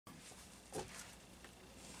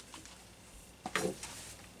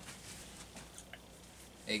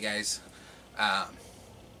Hey guys,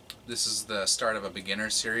 this is the start of a beginner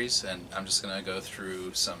series, and I'm just going to go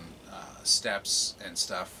through some steps and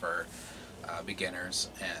stuff for beginners.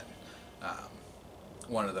 And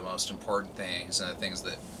one of the most important things, and the things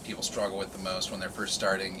that people struggle with the most when they're first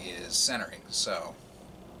starting, is centering. So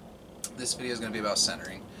this video is going to be about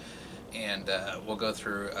centering, and we'll go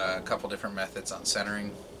through a couple different methods on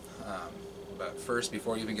centering. But first,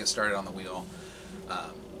 before you even get started on the wheel,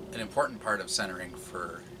 an important part of centering,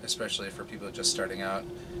 especially for people just starting out,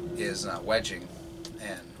 is wedging.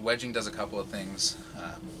 And wedging does a couple of things.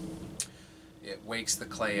 It wakes the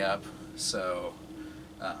clay up, so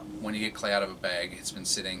when you get clay out of a bag, it's been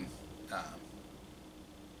sitting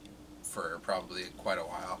for probably quite a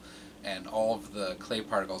while, and all of the clay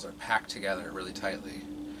particles are packed together really tightly.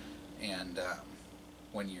 And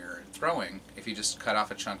when you're throwing, if you just cut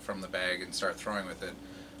off a chunk from the bag and start throwing with it,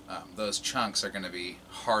 those chunks are going to be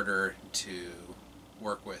harder to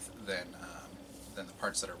work with than the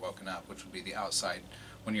parts that are woken up, which would be the outside.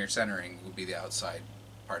 When you're centering, would be the outside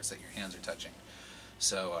parts that your hands are touching.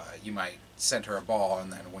 So you might center a ball,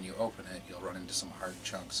 and then when you open it, you'll run into some hard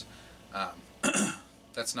chunks.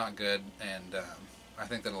 That's not good, and I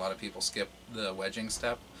think that a lot of people skip the wedging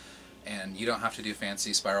step. And you don't have to do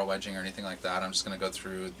fancy spiral wedging or anything like that. I'm just going to go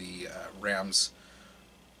through the ram's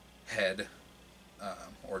head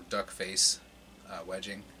or duck face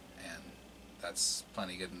wedging, and that's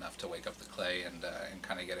plenty good enough to wake up the clay and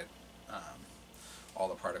kind of get it all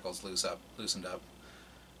the particles loosened up.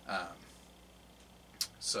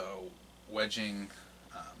 So wedging,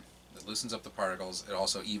 it loosens up the particles. It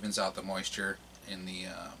also evens out the moisture in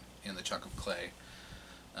the chunk of clay.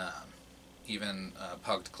 Even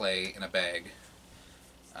pugged clay in a bag,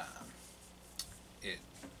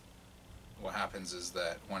 what happens is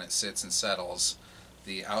that when it sits and settles,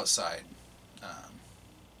 the outside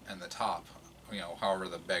and the top, however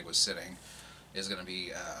the bag was sitting, is going to be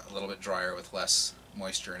a little bit drier with less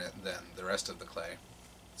moisture in it than the rest of the clay.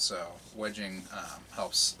 So wedging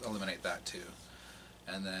helps eliminate that too.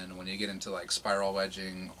 And then when you get into like spiral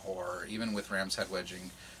wedging, or even with ram's head wedging,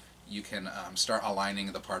 you can start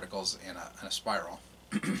aligning the particles in a spiral.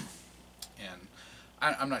 And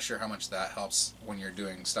I'm not sure how much that helps when you're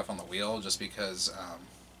doing stuff on the wheel, just because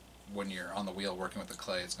when you're on the wheel working with the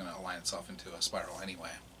clay, it's going to align itself into a spiral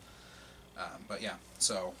anyway. But yeah,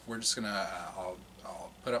 so we're just going to, I'll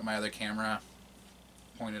put up my other camera,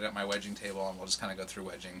 point it at my wedging table, and we'll just kind of go through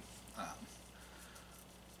wedging.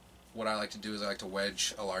 What I like to do is I like to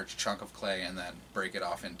wedge a large chunk of clay and then break it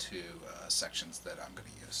off into sections that I'm going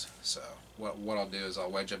to use. So what I'll do is I'll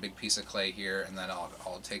wedge a big piece of clay here, and then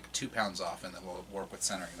I'll take 2 pounds off, and then we'll work with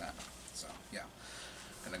centering that. So yeah,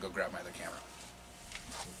 I'm going to go grab my other camera.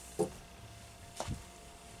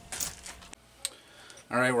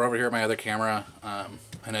 Alright, we're over here at my other camera. I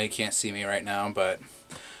know you can't see me right now, but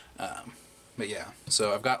yeah.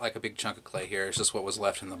 So I've got like a big chunk of clay here. It's just what was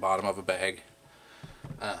left in the bottom of a bag.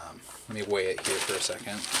 Let me weigh it here for a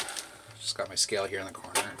second. Just got my scale here in the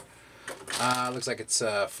corner. Looks like it's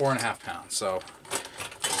 4.5 pounds. So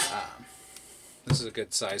this is a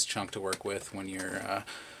good size chunk to work with when you're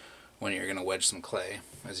going to wedge some clay.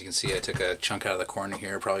 As you can see, I took a chunk out of the corner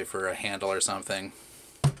here, probably for a handle or something.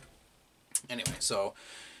 Anyway, so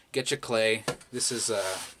get your clay. This is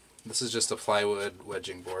just a plywood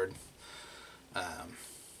wedging board.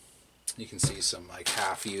 You can see some like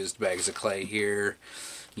half-used bags of clay here,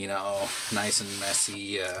 nice and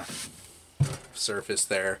messy surface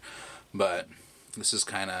there. But this is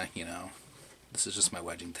kind of, this is just my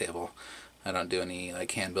wedging table. I don't do any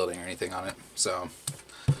like hand building or anything on it. So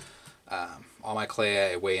all my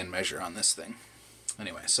clay I weigh and measure on this thing.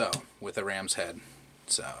 Anyway, so with a ram's head,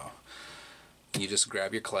 so you just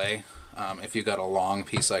grab your clay. If you've got a long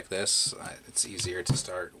piece like this, it's easier to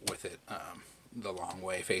start with it the long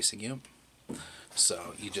way facing you.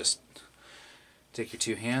 So you just take your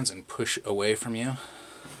 2 hands and push away from you,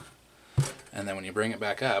 and then when you bring it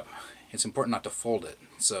back up, it's important not to fold it.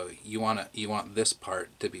 So you want this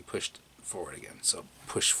part to be pushed forward again. So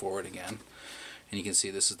push forward again, and you can see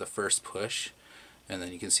this is the first push, and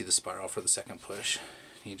then you can see the spiral for the second push.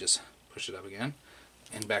 You just push it up again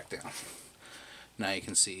and back down. Now you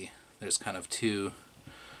can see there's kind of 2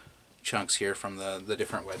 chunks here from the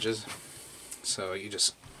different wedges. So you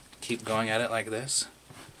just keep going at it like this.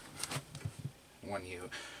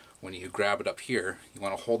 When you grab it up here, you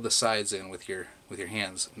want to hold the sides in with your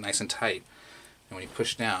hands nice and tight. And when you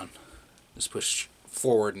push down, just push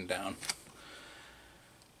forward and down.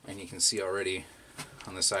 And you can see already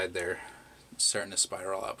on the side there, it's starting to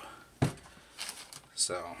spiral up.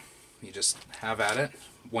 So you just have at it.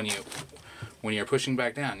 When you're pushing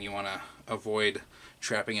back down, you want to avoid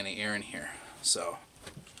trapping any air in here. So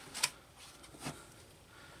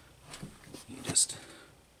you just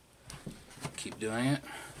keep doing it.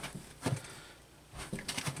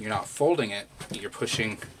 You're not folding it, you're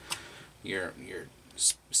pushing, you're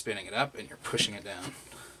spinning it up and you're pushing it down.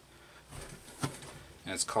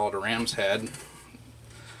 And it's called a ram's head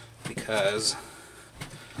because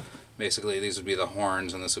basically these would be the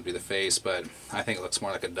horns and this would be the face, but I think it looks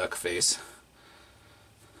more like a duck face.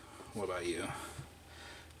 What about you?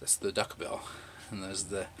 That's the duck bill, and there's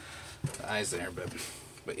the eyes there,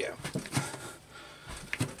 but yeah.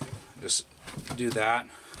 Just do that.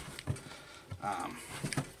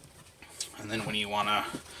 And then when you want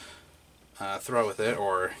to throw with it,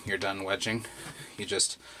 or you're done wedging, you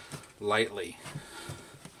just lightly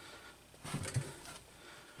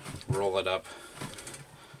roll it up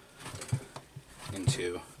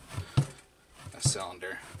into a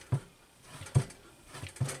cylinder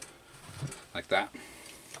like that.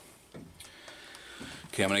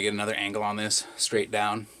 Okay, I'm going to get another angle on this straight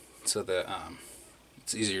down so that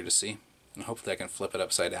it's easier to see, and hopefully I can flip it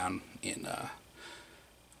upside down in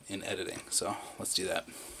editing. So let's do that.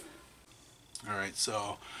 Alright,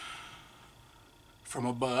 so from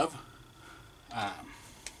above,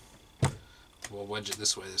 we'll wedge it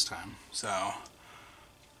this way this time. So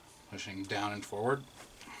pushing down and forward,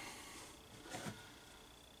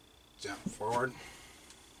 down, forward,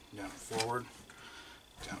 down, forward,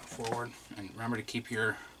 down, forward, and remember to keep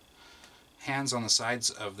your hands on the sides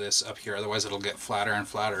of this up here, otherwise it'll get flatter and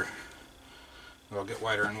flatter. It'll get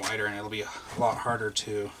wider and wider, and it'll be a lot harder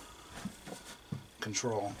to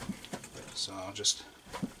control. So I'll just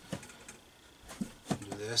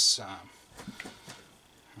do this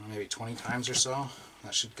maybe 20 times or so.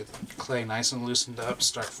 That should get the clay nice and loosened up,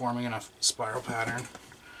 start forming in a spiral pattern.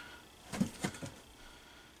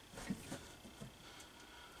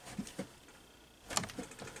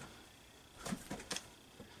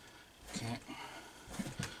 Okay,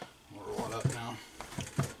 we'll roll it up now.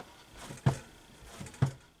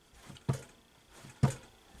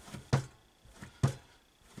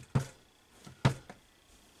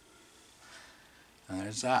 And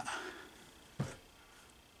there's that.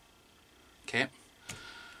 Okay.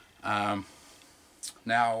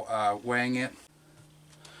 Now weighing it.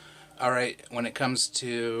 Alright, when it comes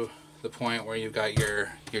to the point where you've got your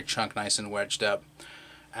chunk nice and wedged up,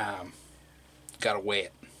 gotta weigh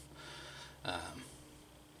it.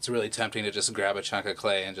 It's really tempting to just grab a chunk of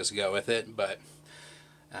clay and just go with it, but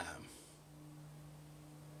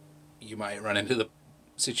you might run into the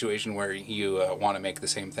situation where you want to make the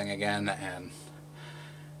same thing again and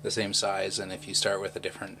the same size, and if you start with a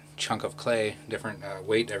different chunk of clay, different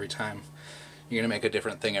weight every time, you're going to make a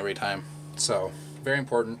different thing every time. So, very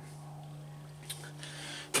important.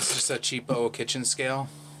 This is just a cheapo kitchen scale.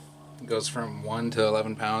 It goes from 1 to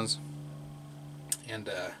 11 pounds. And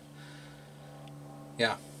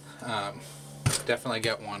yeah, definitely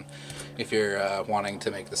get one if you're wanting to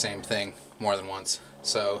make the same thing more than once.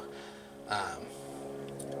 So,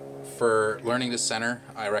 for learning to center,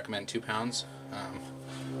 I recommend 2 pounds.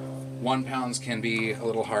 1 pound can be a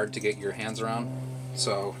little hard to get your hands around,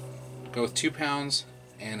 so go with 2 pounds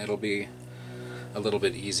and it'll be a little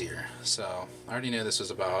bit easier. So I already knew this was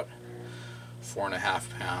about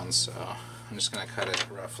 4.5 pounds, so I'm just going to cut it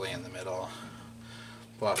roughly in the middle,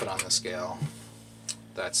 plop it on the scale.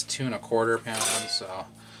 That's 2.25 pounds, so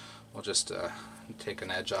we'll just take an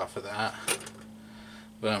edge off of that.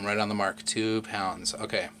 Boom, right on the mark, 2 pounds.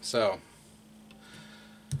 Okay, so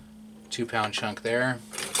 2 pound chunk there.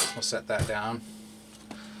 We'll set that down,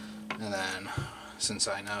 and then since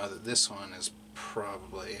I know that this one is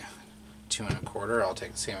probably 2.25, I'll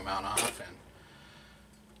take the same amount off, and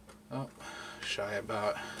oh, shy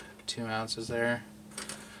about 2 ounces there.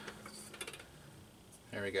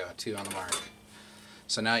 There we go, 2 on the mark.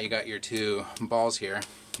 So now you got your 2 balls here.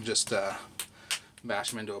 Just bash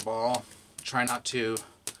them into a ball. Try not to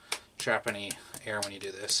trap any air when you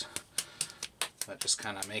do this, but just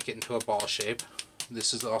kind of make it into a ball shape.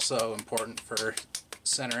 This is also important for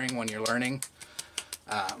centering when you're learning.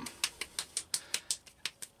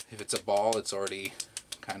 If it's a ball, it's already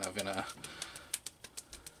kind of in a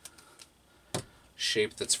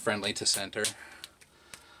shape that's friendly to center.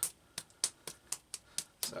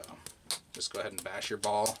 So just go ahead and bash your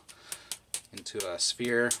ball into a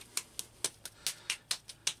sphere.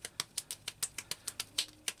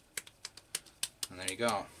 And there you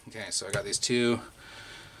go. Okay, so I got these 2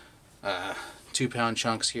 pound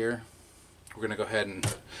chunks here. We're going to go ahead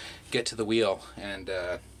and get to the wheel and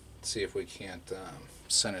see if we can't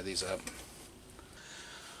center these up.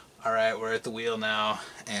 Alright, we're at the wheel now,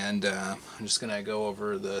 and I'm just going to go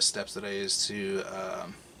over the steps that I use to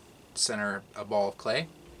center a ball of clay.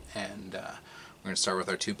 And we're going to start with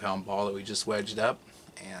our 2-pound ball that we just wedged up.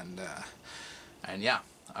 And yeah,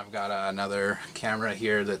 I've got another camera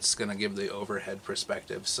here that's going to give the overhead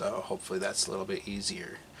perspective, so hopefully that's a little bit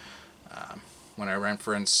easier. When I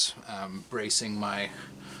reference bracing my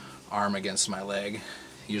arm against my leg,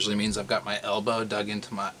 usually means I've got my elbow dug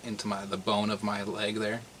into the bone of my leg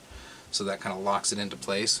there. So that kind of locks it into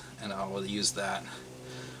place, and I'll use that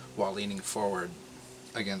while leaning forward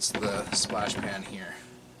against the splash pan here,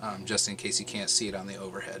 just in case you can't see it on the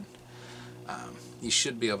overhead. You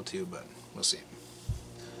should be able to, but we'll see.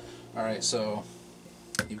 Alright, so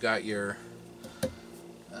you've got your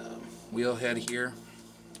wheel head here,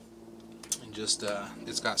 and just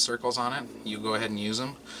it's got circles on it. You go ahead and use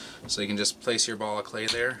them. So you can just place your ball of clay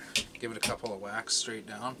there, give it a couple of whacks straight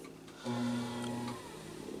down.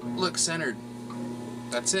 Look, centered.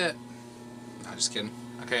 That's it. No, just kidding.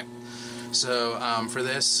 Okay. So for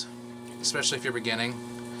this, especially if you're beginning,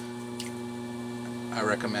 I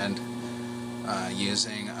recommend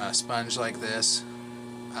using a sponge like this.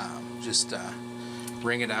 Just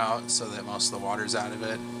wring it out so that most of the water's out of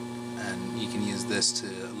it, and you can use this to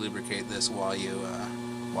lubricate this while you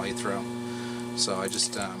throw. So I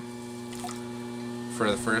just for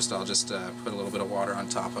the first, I'll just put a little bit of water on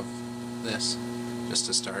top of this, just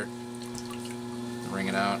to start, wring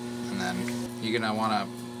it out, and then you're going to want to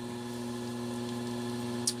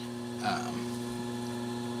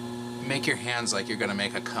make your hands like you're going to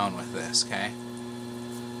make a cone with this, okay?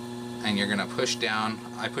 And you're going to push down.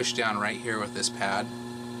 I push down right here with this pad,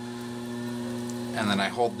 and then I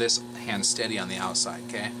hold this hand steady on the outside,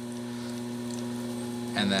 okay?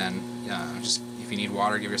 And then just, if you need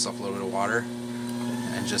water, give yourself a little bit of water,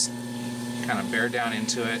 and just kind of bear down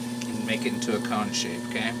into it and make it into a cone shape,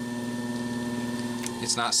 okay?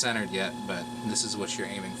 It's not centered yet, but this is what you're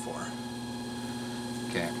aiming for.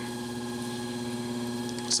 Okay.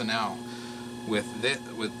 So now, with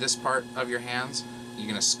this part of your hands, you're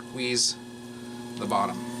going to squeeze the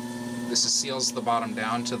bottom. This seals the bottom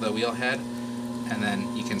down to the wheel head, and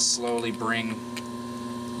then you can slowly bring,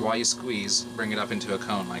 while you squeeze, bring it up into a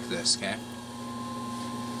cone like this, okay?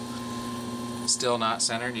 Still not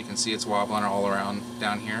centered. You can see it's wobbling all around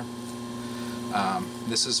down here.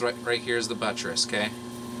 This is right here is the buttress, okay?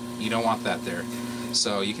 You don't want that there.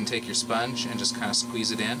 So you can take your sponge and just kind of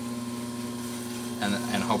squeeze it in,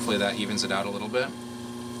 and hopefully that evens it out a little bit.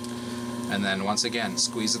 And then once again,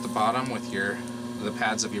 squeeze at the bottom with the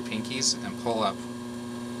pads of your pinkies and pull up.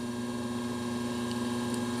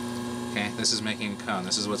 Okay, this is making a cone.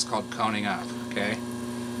 This is what's called coning up, okay?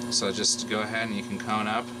 So just go ahead and you can cone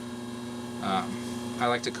up. I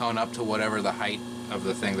like to cone up to whatever the height of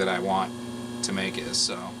the thing that I want to make is.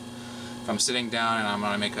 So if I'm sitting down and I'm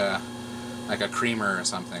going to make like a creamer or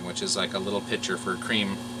something, which is like a little pitcher for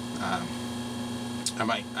cream,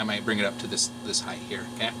 I might bring it up to this height here,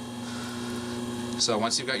 okay? So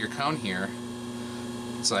once you've got your cone here,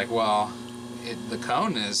 it's like, well, the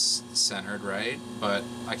cone is centered, right? But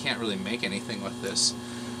I can't really make anything with this.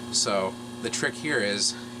 So the trick here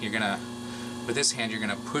is with this hand, you're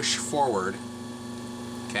gonna push forward,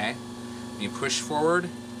 okay? You push forward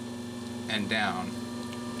and down.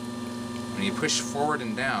 When you push forward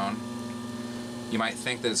and down, you might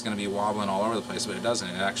think that it's going to be wobbling all over the place, but it doesn't.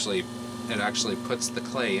 It actually puts the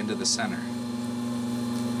clay into the center.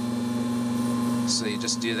 So you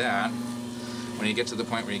just do that. When you get to the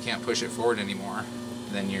point where you can't push it forward anymore,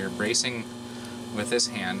 then you're bracing with this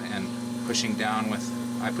hand and pushing down with,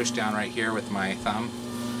 I push down right here with my thumb,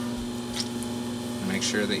 and make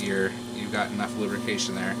sure that you've got enough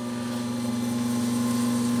lubrication there.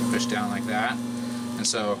 Push down like that, and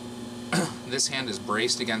so this hand is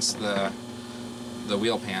braced against the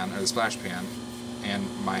wheel pan, or the splash pan, and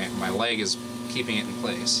my leg is keeping it in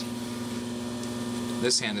place.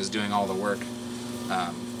 This hand is doing all the work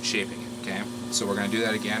shaping it, okay? So we're going to do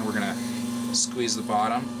that again. We're going to squeeze the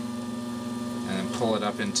bottom and then pull it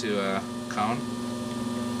up into a cone.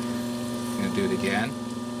 I'm going to do it again.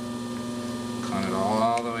 Cone it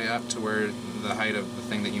all the way up to where the height of the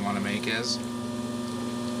thing that you want to make is.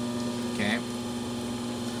 Okay?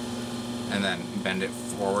 And then bend it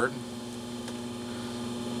forward.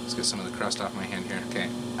 Let's get some of the crust off my hand here. Okay,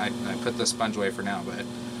 I put the sponge away for now, but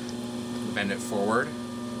bend it forward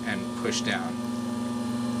and push down.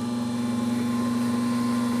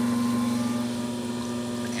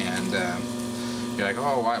 And you're like,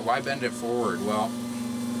 oh, why bend it forward? Well,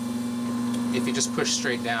 if you just push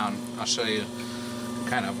straight down, I'll show you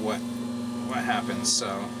kind of what happens.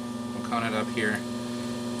 So we'll cone it up here.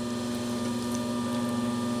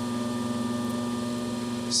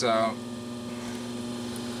 So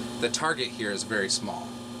the target here is very small.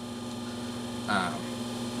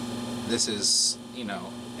 This is, you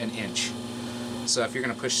know, an inch. So if you're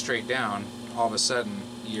going to push straight down, all of a sudden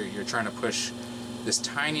you're trying to push this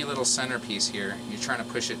tiny little centerpiece here. You're trying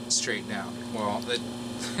to push it straight down. Well,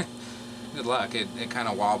 good luck. It kind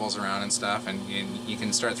of wobbles around and stuff, and you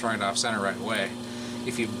can start throwing it off center right away.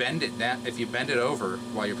 If you bend it down, if you bend it over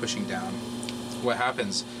while you're pushing down, what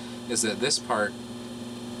happens is that this part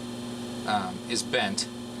is bent,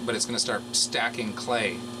 but it's going to start stacking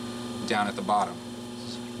clay down at the bottom.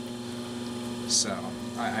 So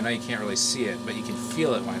I know you can't really see it, but you can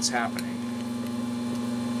feel it when it's happening.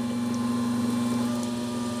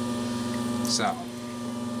 So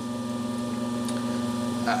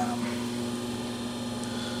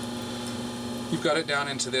you've got it down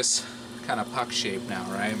into this kind of puck shape now,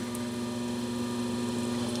 right?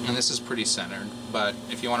 And this is pretty centered, but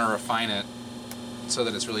if you want to refine it so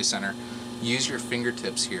that it's really centered, use your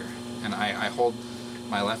fingertips here. And I hold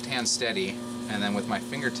my left hand steady, and then with my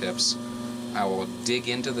fingertips I will dig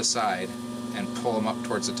into the side and pull them up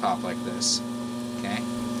towards the top like this. Okay?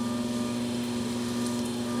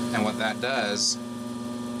 And what that does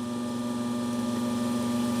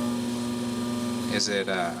is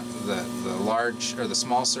the large or the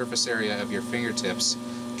small surface area of your fingertips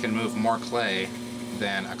can move more clay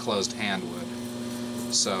than a closed hand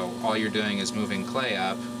would. So all you're doing is moving clay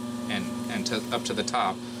up and up to the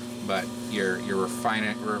top, but you're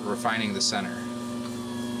refining the center.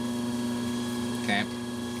 Okay.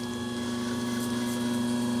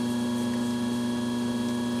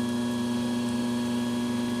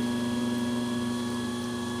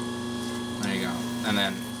 There you go. And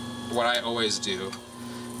then what I always do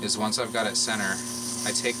is once I've got it center,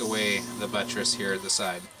 I take away the buttress here at the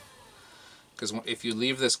side. Because if you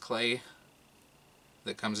leave this clay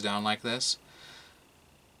that comes down like this,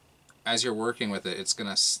 as you're working with it, it's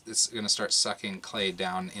gonna start sucking clay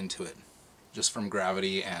down into it, just from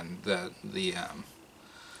gravity and the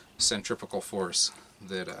centrifugal force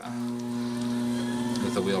that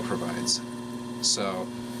the wheel provides. So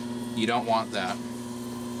you don't want that.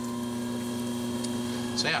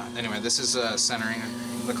 So yeah, anyway, this is centering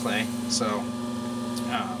the clay. So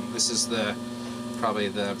this is probably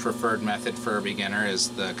the preferred method for a beginner, is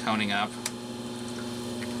the coning up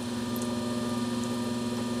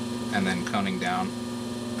and then coning down.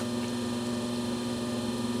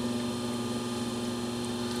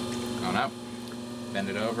 Cone up, bend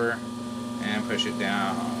it over, and push it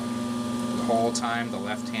down. The whole time the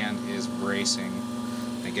left hand is bracing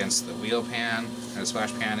against the wheel pan and the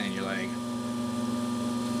splash pan and your leg.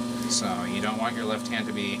 So you don't want your left hand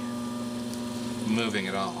to be moving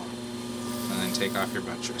at all. And then take off your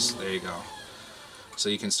buttress. There you go. So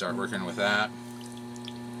you can start working with that.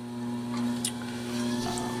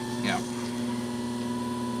 Yeah.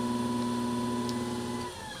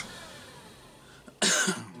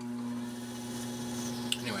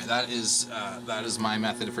 Anyway, that is my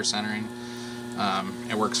method for centering.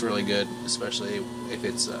 It works really good, especially if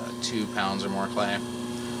it's 2 pounds or more clay.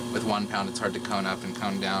 With 1 pound, it's hard to cone up and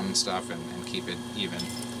cone down and stuff and keep it even.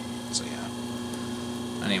 So yeah.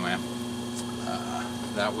 Anyway,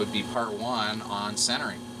 that would be part 1 on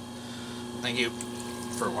centering. Thank you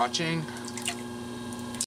for watching.